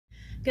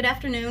Good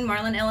afternoon,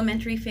 Marlin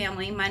Elementary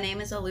family. My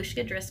name is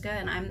Alushka Driska,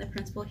 and I'm the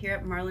principal here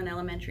at Marlin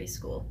Elementary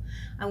School.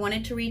 I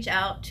wanted to reach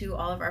out to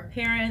all of our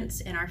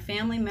parents and our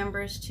family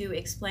members to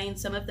explain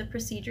some of the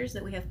procedures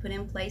that we have put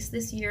in place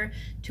this year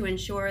to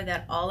ensure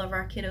that all of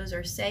our kiddos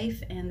are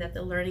safe and that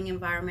the learning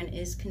environment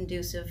is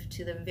conducive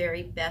to the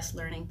very best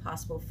learning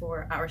possible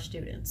for our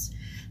students.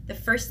 The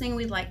first thing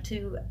we'd like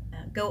to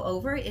go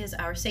over is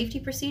our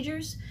safety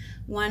procedures.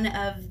 One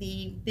of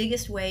the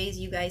biggest ways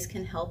you guys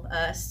can help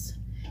us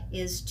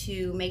is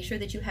to make sure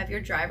that you have your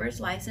driver's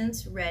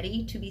license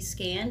ready to be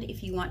scanned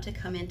if you want to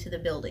come into the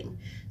building.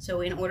 So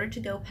in order to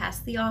go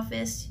past the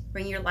office,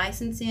 bring your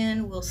license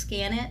in, we'll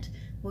scan it,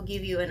 we'll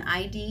give you an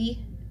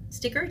ID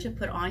sticker to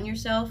put on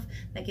yourself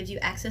that gives you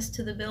access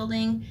to the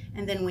building,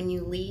 and then when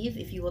you leave,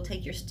 if you will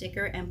take your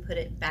sticker and put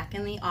it back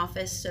in the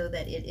office so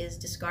that it is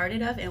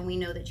discarded of and we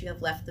know that you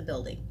have left the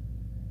building.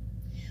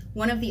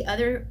 One of the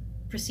other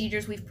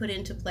procedures we've put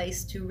into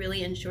place to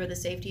really ensure the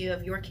safety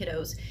of your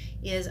kiddos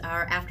is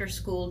our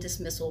after-school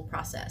dismissal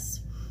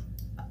process.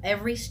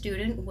 Every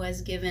student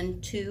was given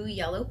 2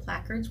 yellow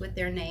placards with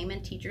their name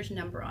and teacher's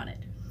number on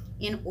it.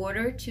 In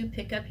order to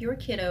pick up your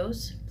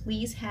kiddos,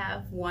 please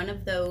have one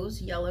of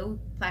those yellow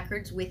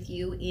placards with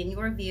you in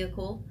your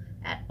vehicle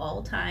at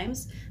all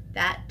times.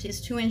 That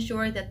is to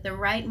ensure that the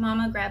right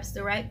mama grabs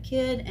the right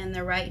kid and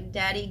the right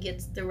daddy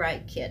gets the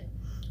right kid.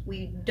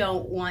 We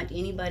don't want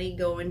anybody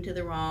going to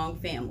the wrong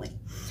family.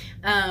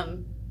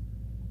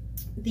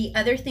 The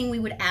other thing we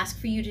would ask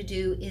for you to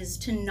do is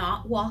to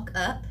not walk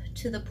up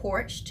to the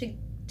porch to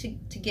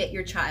get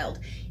your child.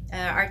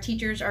 Our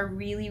teachers are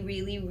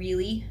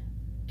really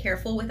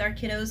careful with our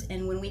kiddos,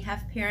 and when we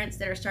have parents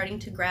that are starting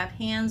to grab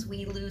hands,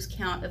 we lose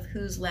count of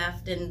who's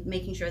left and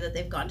making sure that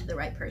they've gone to the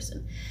right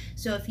person.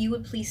 So if you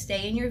would please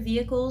stay in your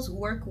vehicles,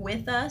 work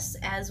with us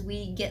as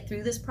we get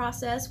through this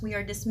process. We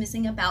are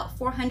dismissing about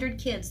 400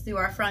 kids through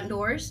our front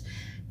doors,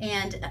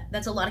 and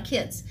that's a lot of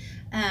kids.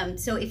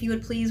 So if you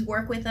would please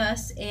work with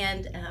us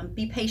and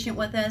be patient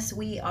with us.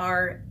 We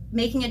are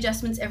making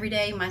adjustments every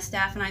day. My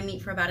staff and I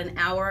meet for about an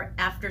hour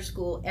after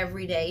school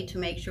every day to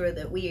make sure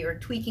that we are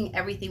tweaking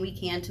everything we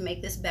can to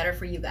make this better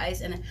for you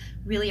guys, and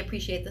really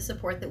appreciate the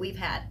support that we've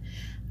had.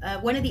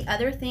 One of the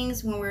other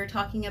things when we're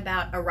talking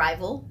about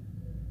arrival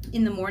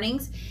in the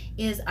mornings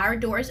is our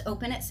doors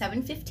open at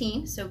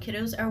 7:15, so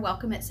kiddos are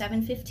welcome at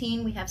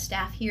 7:15. We have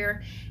staff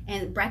here,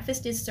 and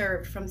breakfast is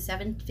served from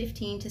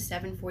 7:15 to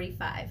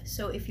 7:45.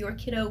 So if your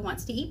kiddo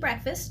wants to eat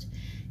breakfast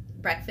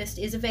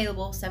is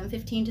available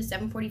 7:15 to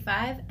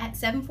 7:45. At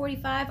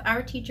 7:45,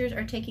 our teachers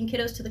are taking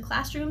kiddos to the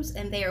classrooms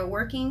and they are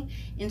working.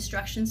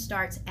 Instruction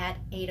starts at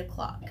 8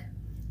 o'clock.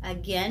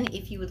 Again,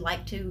 if you would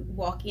like to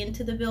walk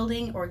into the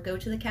building or go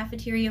to the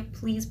cafeteria,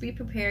 please be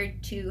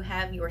prepared to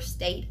have your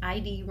state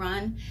ID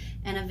run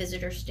and a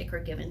visitor sticker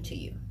given to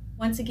you.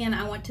 Once again,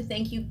 I want to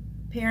thank you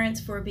parents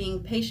for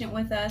being patient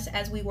with us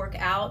as we work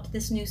out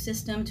this new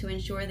system to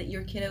ensure that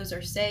your kiddos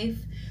are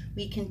safe.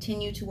 We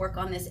continue to work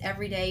on this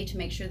every day to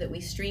make sure that we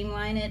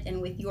streamline it,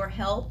 and with your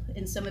help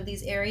in some of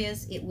these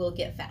areas, it will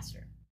get faster.